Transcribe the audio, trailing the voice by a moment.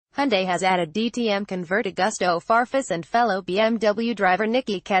Hyundai has added DTM convert Augusto Farfus and fellow BMW driver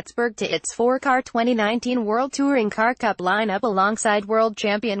Nicky Catsburg to its four-car 2019 World Touring Car Cup lineup alongside world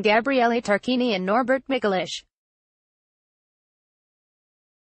champion Gabriele Tarquini and Michelisz.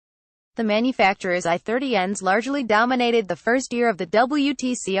 The manufacturer's i30Ns largely dominated the first year of the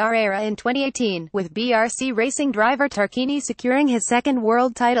WTCR era in 2018, with BRC racing driver Tarquini securing his second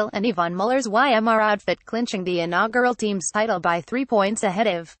world title and Yvonne Muller's YMR outfit clinching the inaugural team's title by 3 points ahead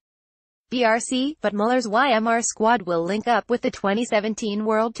of BRC, but Muller's YMR squad will link up with the 2017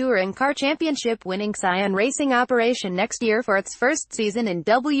 World Touring Car Championship winning Scion Racing operation next year for its first season in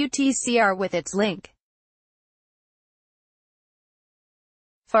WTCR with its link.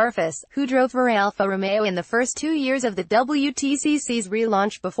 Farfus, who drove for Alfa Romeo in the first 2 years of the WTCC's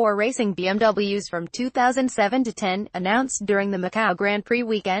relaunch before racing BMWs from 2007 to 10, announced during the Macau Grand Prix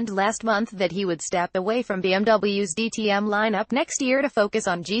weekend last month that he would step away from BMW's DTM lineup next year to focus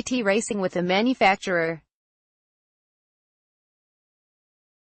on GT racing with the manufacturer.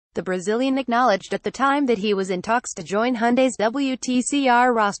 The Brazilian acknowledged at the time that he was in talks to join Hyundai's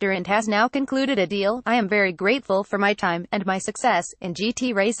WTCR roster and has now concluded a deal. "I am very grateful for my time and my success in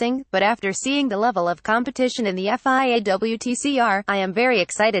GT racing, but after seeing the level of competition in the FIA WTCR, I am very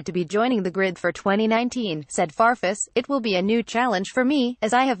excited to be joining the grid for 2019, said Farfus. "It will be a new challenge for me,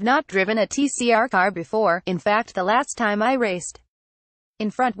 as I have not driven a TCR car before. In fact, the last time I raced in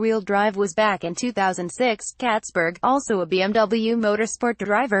front-wheel drive was back in 2006. Catsburg, also a BMW Motorsport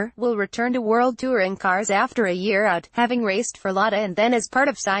driver, will return to World Touring Cars after a year out, having raced for Lada and then as part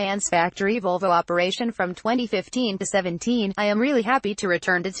of Scion's factory Volvo operation from 2015 to 17. I am really happy to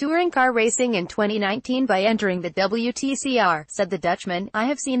return to touring car racing in 2019 by entering the WTCR, said the Dutchman. "I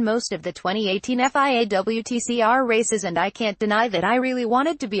have seen most of the 2018 FIA WTCR races and I can't deny that I really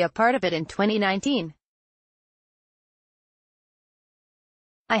wanted to be a part of it in 2019.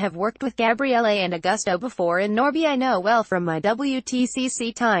 I have worked with Gabriele and Augusto before in Norby I know well from my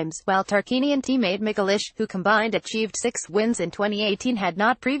WTCC times, while Tarquini and teammate Michelisz, who combined achieved 6 wins in 2018 had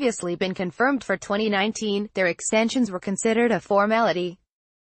not previously been confirmed for 2019, their extensions were considered a formality.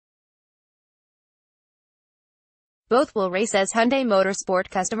 Both will race as Hyundai Motorsport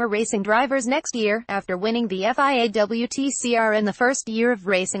customer racing drivers next year, after winning the FIA WTCR in the first year of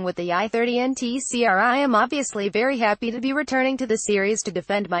racing with the i30N TCR. I am obviously very happy to be returning to the series to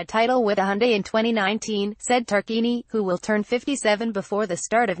defend my title with a Hyundai in 2019, said Tarquini, who will turn 57 before the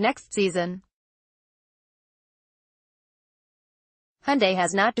start of next season. Hyundai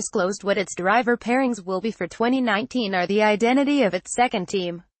has not disclosed what its driver pairings will be for 2019 or the identity of its second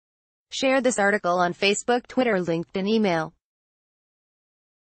team. Share this article on Facebook, Twitter, LinkedIn, email.